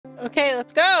Okay,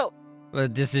 let's go.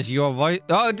 This is your voice.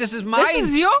 Oh, this is mine.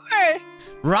 This is yours.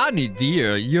 Ronnie,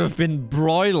 dear, you've been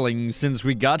broiling since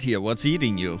we got here. What's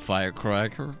eating you,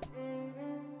 firecracker?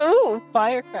 Ooh,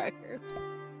 firecracker.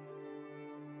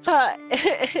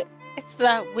 It's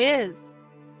that whiz.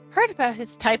 Heard about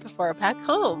his type before back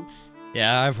home.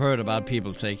 Yeah, I've heard about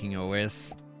people taking a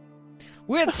whiz.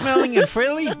 Weird smelling and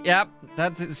frilly? Yep,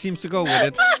 that seems to go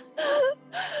with it.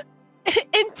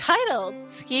 Entitled,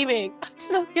 scheming, up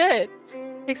to no good.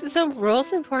 Makes his own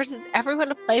rules and forces everyone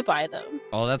to play by them.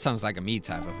 Oh, that sounds like a me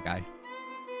type of guy.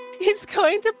 He's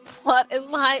going to plot and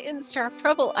lie and stir up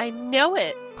trouble. I know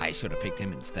it. I should have picked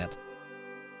him instead.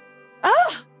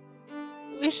 Ah!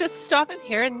 We should stop him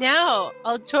here and now.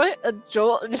 I'll join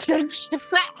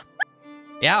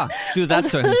Yeah, do that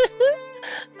to him.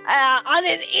 On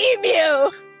an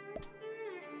emu.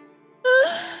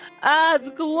 As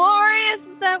glorious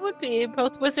as that would be,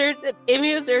 both wizards and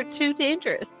emus are too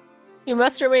dangerous. You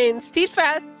must remain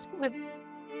steadfast with...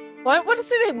 What is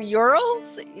their name?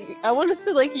 Urals? I want to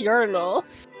say like urinal.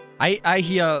 I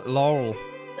hear Laurel.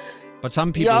 But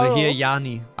some people hear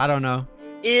Yanni. I don't know.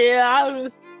 Yeah.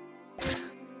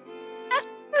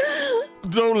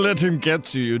 Don't let him get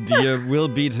to you, dear. We'll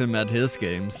beat him at his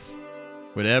games.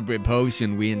 With every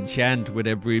potion we enchant, with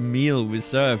every meal we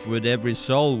serve, with every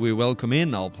soul we welcome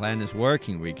in, our plan is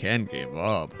working. We can't give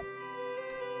up.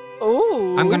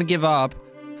 Ooh. I'm gonna give up.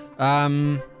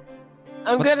 I'm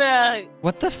gonna...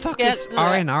 What the fuck is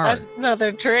R&R?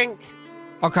 Another drink.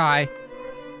 Okay.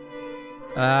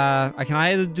 I can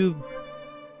either do...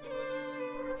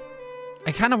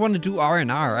 I kind of want to do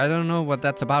R&R. I don't know what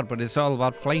that's about, but it's all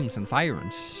about flames and fire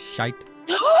and shite.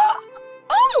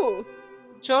 Oh!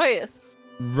 Joyous.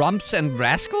 Rumps and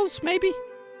rascals, maybe?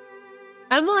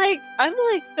 I'm like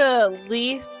the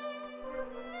least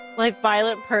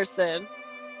violent person,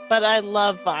 but I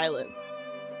love violence.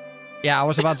 Yeah, I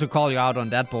was about to call you out on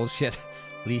that bullshit.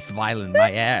 Least violent,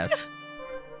 my ass.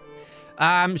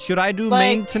 Should I do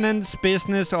maintenance,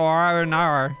 business, or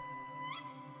R&R?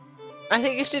 I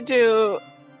think you should do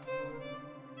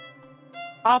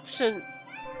option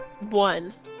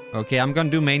 1. Okay, I'm gonna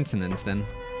do maintenance then.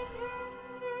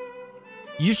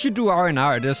 You should do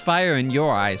R&R. There's fire in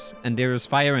your eyes, and there is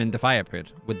fire in the fire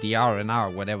pit with the R&R,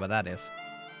 whatever that is.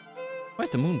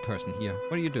 Where's the moon person here?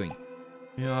 What are you doing?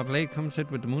 You're up late, come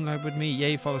sit with the moonlight with me.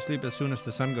 Yay, fall asleep as soon as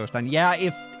the sun goes down. Yeah,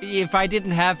 if I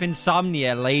didn't have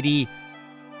insomnia, lady.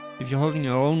 If you're holding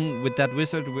your own with that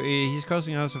wizard, he's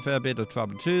causing us a fair bit of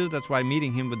trouble too. That's why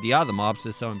meeting him with the other mobs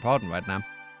is so important right now.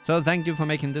 So thank you for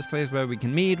making this place where we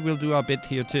can meet. We'll do our bit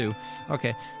here too.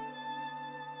 Okay.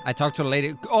 I talked to the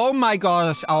lady. Oh my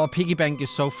gosh, our piggy bank is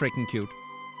so freaking cute.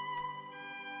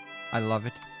 I love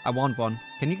it. I want one.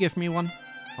 Can you give me one?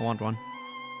 I want one.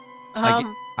 I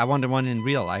want the one in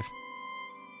real life.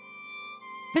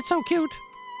 It's so cute.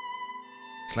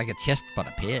 It's like a chest, but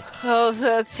a pig. Oh,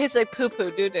 so it tastes like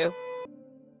poo-poo doo-doo.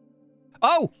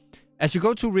 Oh! As you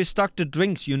go to restock the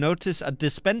drinks, you notice a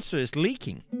dispenser is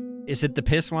leaking. Is it the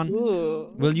piss one?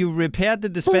 Ooh. Will you repair the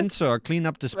dispenser or clean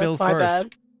up the spill That's my first?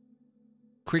 bad.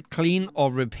 Quick clean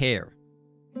or repair?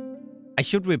 I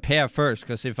should repair first,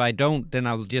 because if I don't, then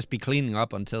I will just be cleaning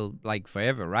up until, like,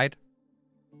 forever, right?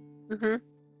 Mm-hmm.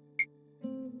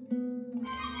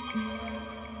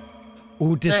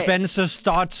 Ooh, dispenser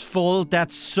starts full.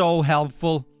 That's so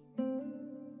helpful.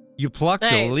 You plug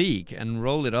the leak and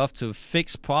roll it off to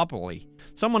fix properly.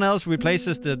 Someone else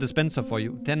replaces the dispenser for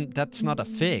you. Then that's not a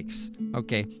fix.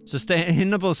 Okay,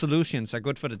 sustainable solutions are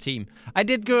good for the team. I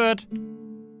did good.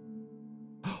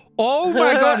 Oh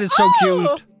my god, it's so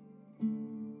cute.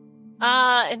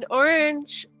 An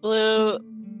orange blue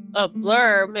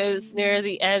blur moves near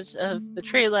the edge of the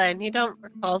tree line. You don't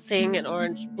recall seeing an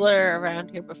orange blur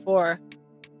around here before.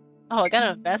 Oh, I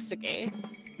gotta investigate.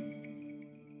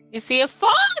 You see a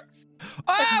fox!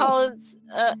 The Collins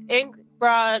ink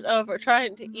brought over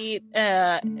trying to eat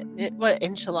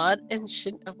enchilada?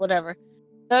 Whatever.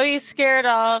 Though he's scared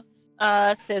off,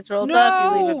 stays rolled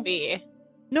up, you leave it be.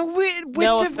 No, I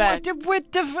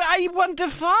want the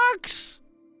fox!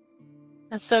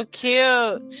 That's so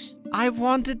cute. I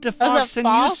wanted the fox and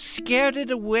you scared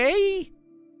it away?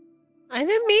 I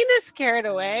didn't mean to scare it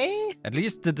away. At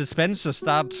least the dispenser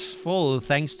starts full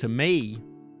thanks to me.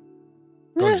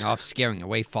 Going off scaring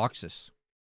away foxes.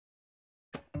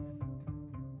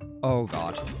 Oh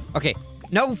god. Okay.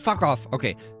 No, fuck off.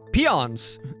 Okay.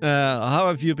 Peons. How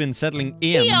have you been settling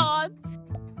in? Peons.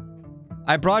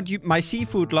 I brought you my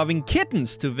seafood-loving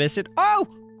kittens to visit. Oh!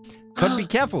 But be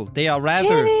careful. They are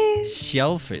rather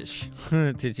shellfish.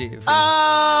 Did you? Oh.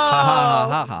 Ha ha ha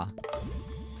ha ha.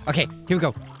 Okay, here we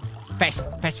go. Fast,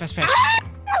 fast, fast, fast.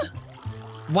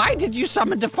 Why did you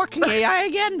summon the fucking AI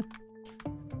again?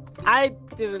 I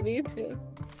didn't need to.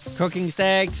 Cooking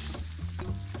steaks.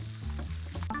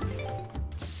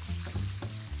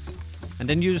 And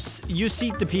then you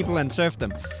seat the people and serve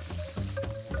them.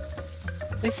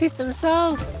 They seat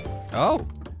themselves. Oh.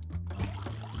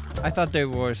 I thought they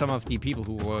were some of the people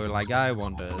who were like, I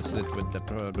want to sit with the...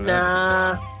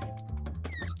 Nah.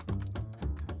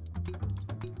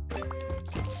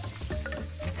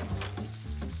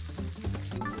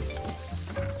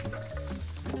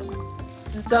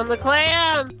 It's on the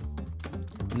clams.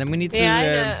 And then we need to... Yeah, I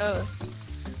know.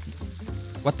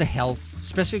 What the hell?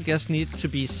 Special guests need to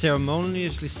be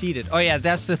ceremoniously seated. Oh yeah,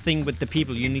 that's the thing with the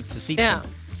people. You need to seat them.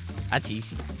 That's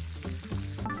easy.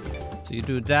 So you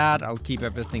do that. I'll keep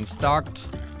everything stocked.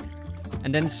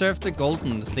 And then serve the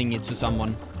golden thingy to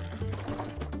someone.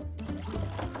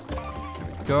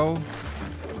 There we go.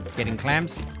 Getting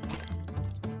clams.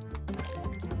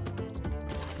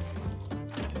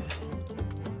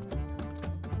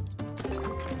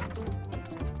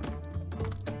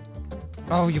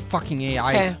 Oh, you fucking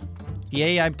AI. Okay. The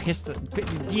AI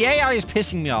the AI is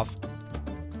pissing me off.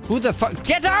 Who the fuck?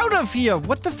 Get out of here!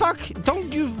 What the fuck?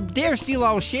 Don't you dare steal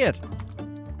our shit.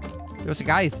 There was a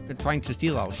guy trying to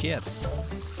steal our shit.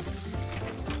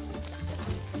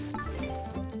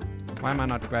 Why am I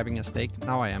not grabbing a steak?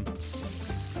 Now I am.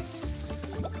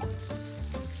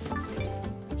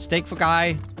 Steak for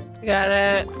guy. Got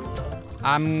it.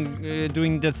 I'm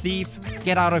doing the thief.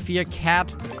 Get out of here,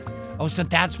 cat. Oh, so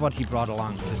that's what he brought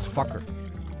along, this fucker.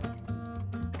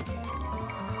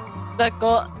 The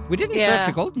gold. We didn't serve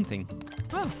the golden thing.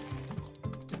 Oh.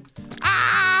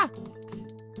 Ah!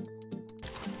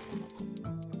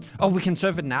 Oh, we can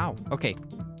serve it now. Okay.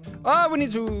 Oh, we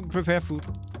need to prepare food.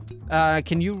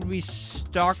 Can you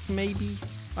restock maybe?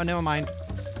 Oh, never mind.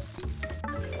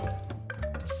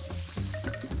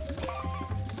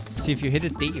 See if you hit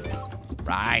it deep.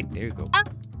 Right, there you go.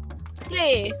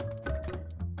 Hey.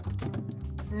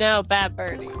 No, bad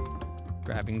birdie.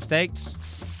 Grabbing steaks.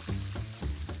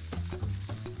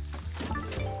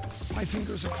 My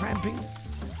fingers are cramping.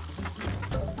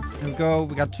 There we go.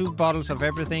 We got 2 bottles of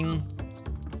everything.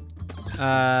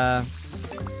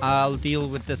 I'll deal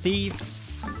with the thief.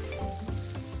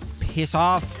 Piss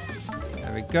off.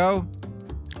 There we go.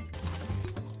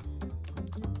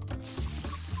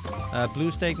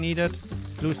 Blue steak needed.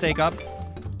 Blue steak up.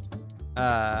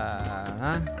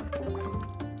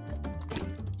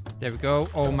 There we go.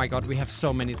 Oh my god, we have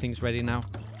so many things ready now.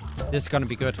 This is gonna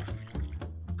be good.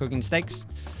 Cooking steaks.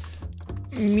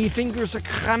 Me fingers are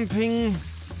cramping.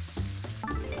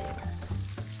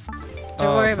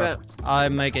 Don't worry about it. I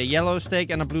make a yellow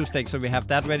steak and a blue steak, so we have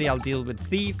that ready. I'll deal with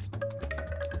thief.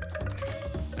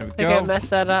 There we go. I think I messed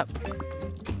that up.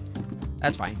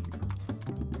 That's fine.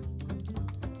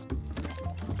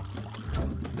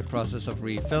 The process of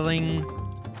refilling.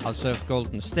 I'll serve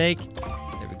golden steak.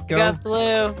 There we go. Got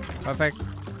blue. Perfect.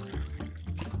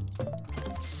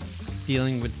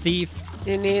 Dealing with thief.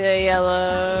 You need a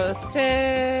yellow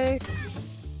steak.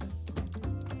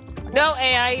 No,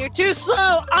 AI, you're too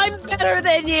slow. I'm better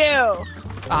than you.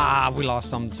 Ah, we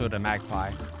lost some to the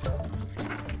magpie.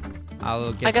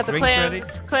 I'll get I got the drinks clams. ready.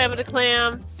 Clam of the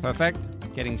clams. Perfect.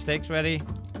 Getting steaks ready.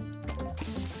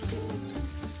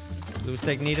 Blue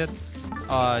steak needed.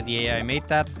 The AI made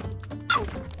that.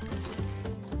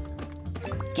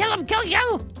 Kill him! Kill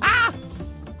you! Ah!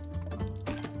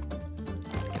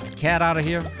 Get the cat out of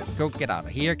here. Go get out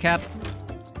of here, cat.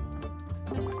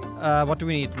 What do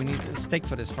we need? We need a steak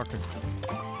for this fucker.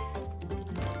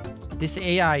 This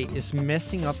AI is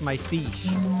messing up my speech.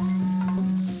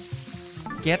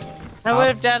 Get I would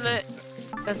have done it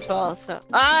as well, so.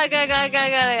 I got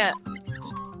it.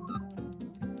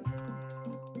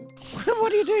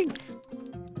 What are you doing?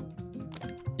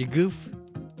 You goof.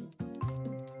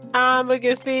 I'm a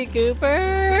goofy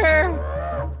goober.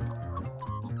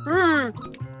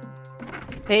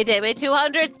 Payday my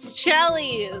 200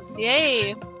 shellies.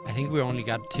 Yay. I think we only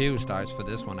got 2 stars for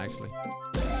this one, actually.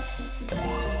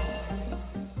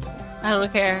 I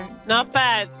don't care. Not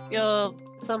bad. You'll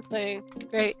something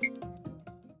great.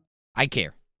 I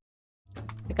care.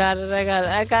 I got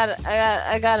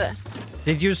it.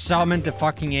 Did you summon the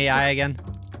fucking AI again?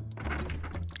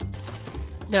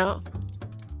 No.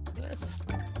 Yes.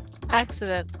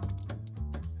 Accident.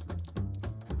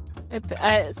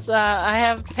 I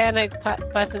have panic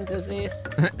button disease.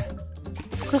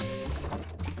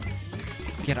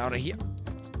 Get out of here.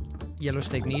 Yellow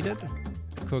steak needed.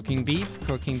 Cooking beef.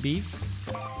 Cooking beef.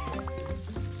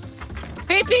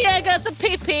 PP, I got the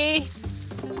PP.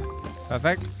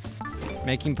 Perfect.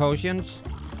 Making potions.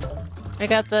 I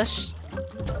got the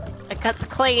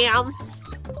clams.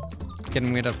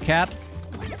 Getting rid of cat.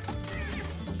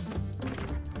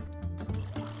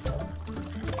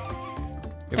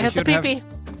 Yeah, I got the pee-pee.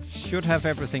 Should have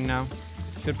everything now.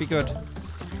 Should be good.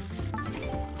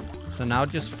 So now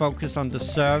just focus on the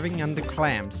serving and the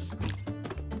clams.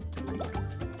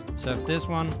 Serve this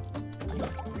one.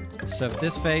 Serve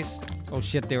this face. Oh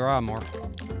shit, there are more.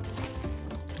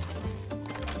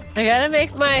 I gotta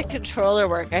make my controller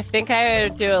work. I think I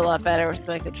would do a lot better with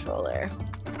my controller.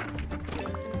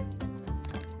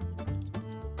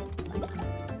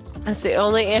 That's the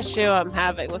only issue I'm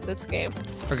having with this game.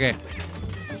 Okay.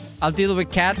 I'll deal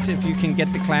with cats if you can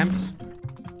get the clams.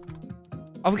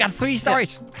 Oh, we got 3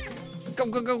 stars! Yeah. Go,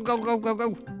 go, go, go, go, go,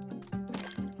 go!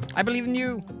 I believe in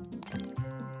you!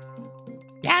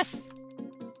 Yes!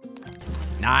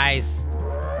 Nice!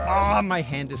 Oh, my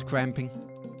hand is cramping.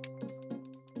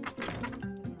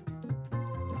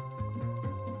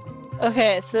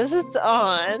 Okay, so this is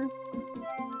on.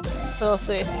 So we'll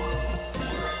see.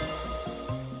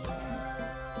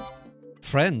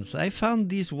 Friends, I found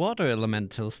these water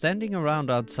elementals standing around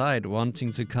outside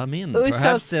wanting to come in. Ooh,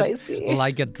 Perhaps so spicy. they'd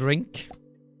like a drink.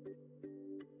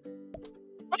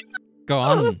 Go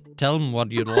on, tell them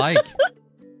what you'd like.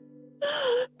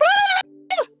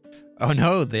 Oh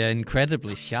no, they're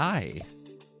incredibly shy.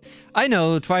 I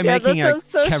know, try making a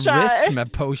so charisma shy.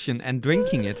 potion and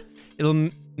drinking it. It'll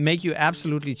make you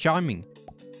absolutely charming.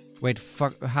 Wait,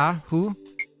 fuck, huh? Who?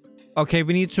 Okay,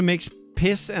 we need to mix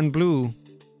piss and blue.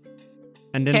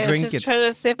 And then drink it. I'm just trying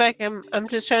to see if I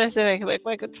can make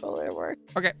my controller work.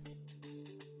 Okay.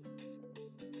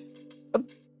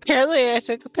 Apparently I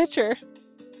took a picture.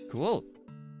 Cool.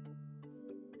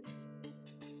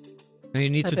 Now you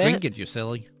need to drink it, you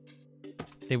silly.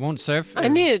 They won't serve. I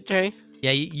need a drink.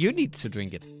 Yeah, you need to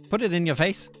drink it. Put it in your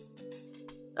face.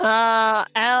 L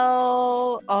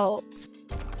alt.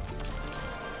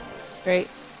 Great.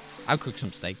 I'll cook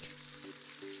some steak.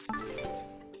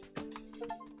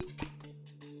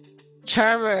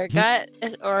 Charmer got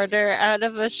an order out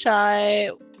of a shy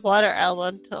water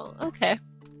elemental. Okay.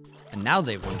 And now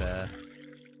they want a.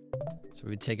 So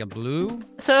we take a blue.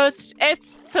 So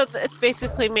it's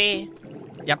basically me.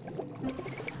 Yep.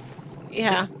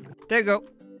 Yeah. There you go.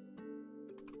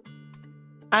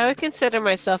 I would consider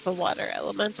myself a water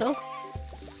elemental.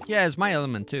 Yeah, it's my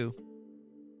element too.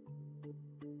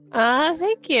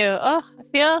 Thank you. Oh, I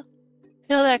feel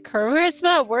that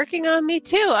charisma working on me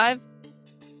too.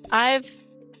 I've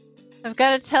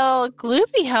got to tell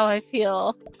Gloopy how I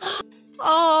feel.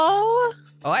 Oh.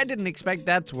 Oh, I didn't expect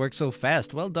that to work so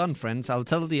fast. Well done, friends. I'll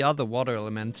tell the other water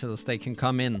elementals they can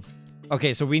come in.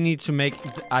 Okay, so we need to make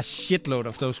a shitload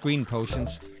of those green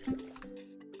potions.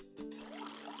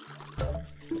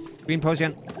 Green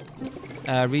potion.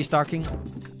 Restocking.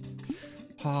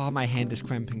 Oh, my hand is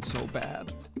cramping so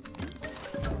bad.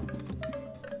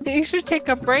 You should take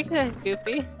a break then,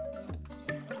 Goofy.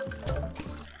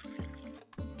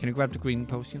 Can you grab the green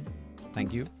potion?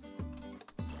 Thank you.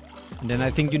 And then I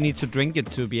think you need to drink it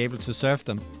to be able to serve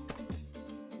them.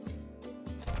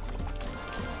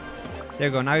 There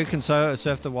you go. Now you can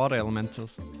serve the water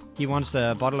elementals. He wants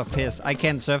the bottle of piss. I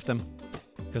can't serve them.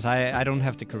 Because I don't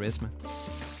have the charisma.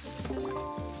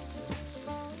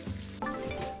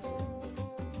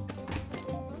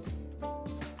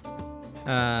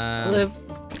 Live.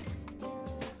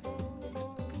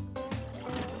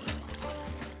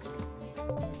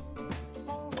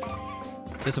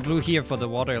 There's a blue here for the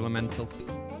water elemental.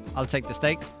 I'll take the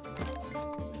steak.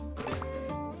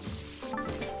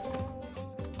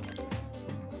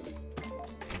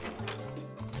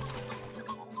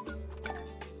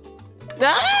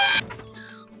 Ah!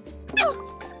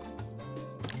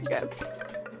 Okay.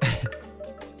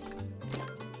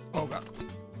 Oh god.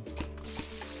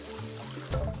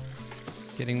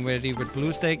 Getting ready with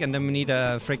blue steak, and then we need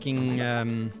a freaking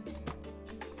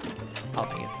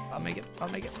I'll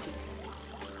make it.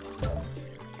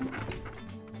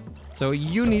 So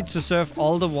you need to serve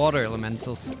all the water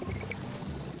elementals.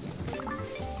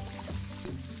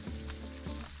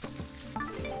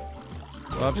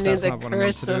 Oops, that's not what I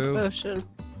meant to do. Potion.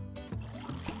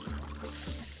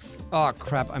 Oh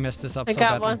crap, I messed this up I so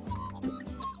got badly.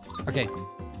 one. Okay.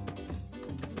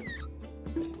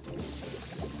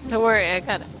 Don't worry, I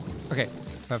got it. Okay,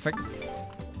 perfect.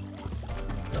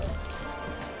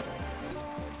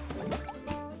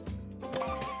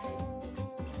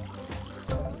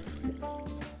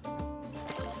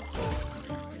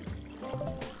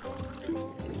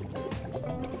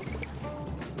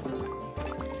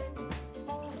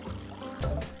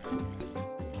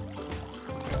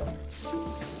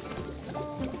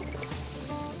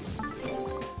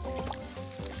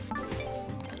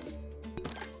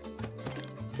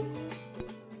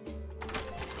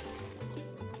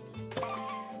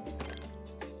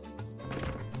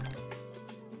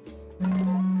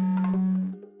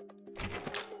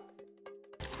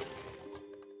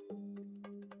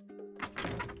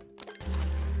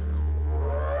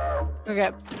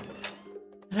 Okay.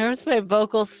 It hurts my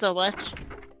vocals so much.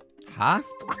 Huh?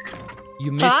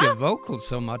 You miss your vocals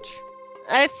so much.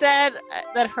 I said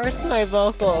that hurts my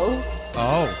vocals.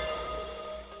 Oh.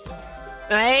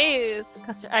 Nice.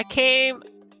 Cause I came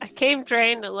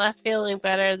drained and left feeling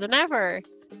better than ever.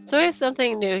 So there's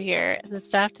something new here, and the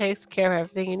staff takes care of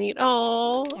everything you need.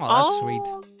 Oh, that's sweet.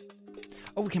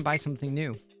 Oh, we can buy something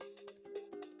new.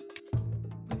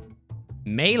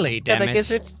 Melee damage.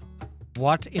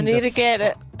 What in the I need to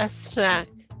get a snack.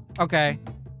 Okay.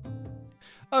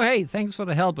 Oh, hey, thanks for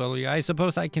the help earlier. I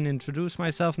suppose I can introduce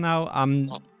myself now. I'm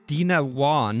Dina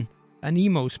Wan, an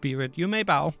emo spirit. You may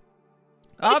bow.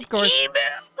 Of course.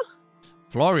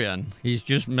 Florian, he's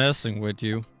just messing with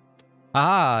you.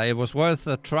 Ah, it was worth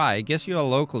a try. Guess you're a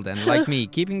local then, like me.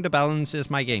 Keeping the balance is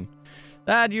my game.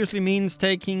 That usually means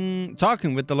talking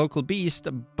with the local beast,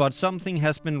 but something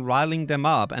has been riling them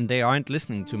up and they aren't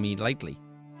listening to me lately.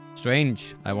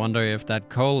 Strange. I wonder if that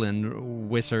Colin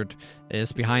wizard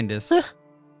is behind this.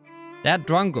 That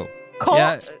Drungo.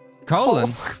 Yeah,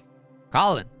 Colin.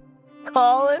 Colin.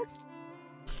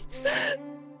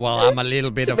 Well, I'm a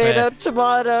little bit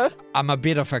tomato. I'm a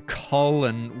bit of a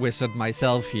colon wizard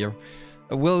myself here.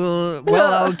 Well,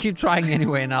 I'll keep trying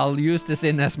anyway, and I'll use this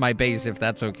in as my base if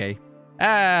that's okay.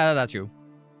 That's you.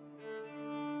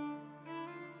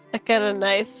 I got a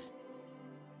knife.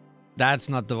 That's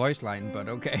not the voice line, but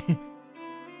okay.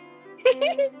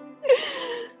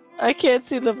 I can't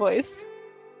see the voice.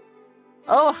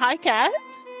 Oh, hi, cat.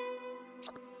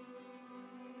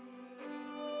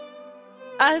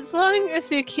 As long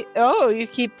as you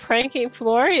keep pranking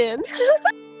Florian.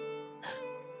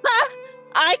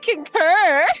 I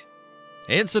concur.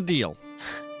 It's a deal.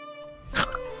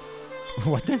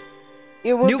 What the?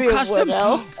 You would be a wood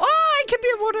elf. Oh, I can be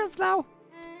a wood elf now.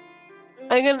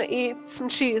 I'm gonna eat some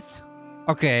cheese.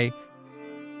 Okay.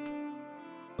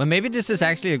 Well, maybe this is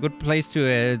actually a good place to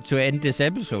end this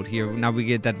episode here. Now we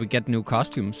get new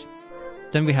costumes.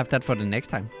 Then we have that for the next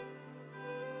time.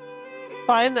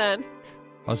 Fine then.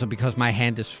 Also because my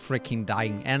hand is freaking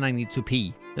dying and I need to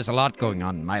pee. There's a lot going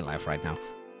on in my life right now.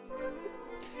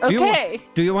 Okay.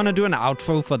 Do you want to do an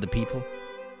outro for the people?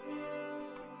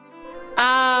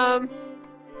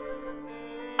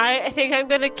 I think I'm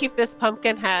gonna keep this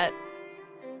pumpkin hat.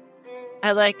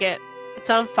 I like it. It's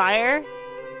on fire.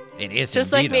 It is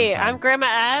just like me. I'm Grandma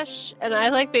Ashe, and I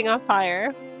like being on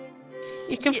fire.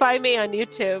 You can find me on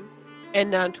YouTube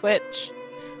and on Twitch.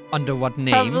 Under what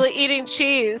name? Probably eating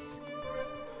cheese.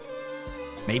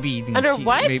 Maybe eating Under cheese.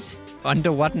 what?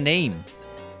 Under what name?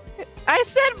 I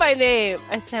said my name.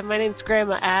 I said my name's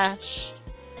Grandma Ashe.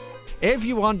 If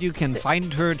you want, you can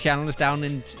find her channels down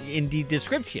in the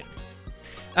description.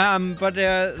 But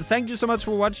thank you so much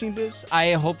for watching this.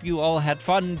 I hope you all had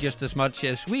fun just as much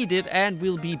as we did, and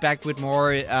we'll be back with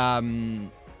more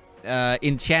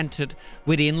Enchanted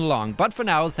within long. But for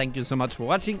now, thank you so much for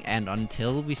watching, and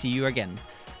until we see you again.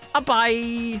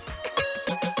 Bye!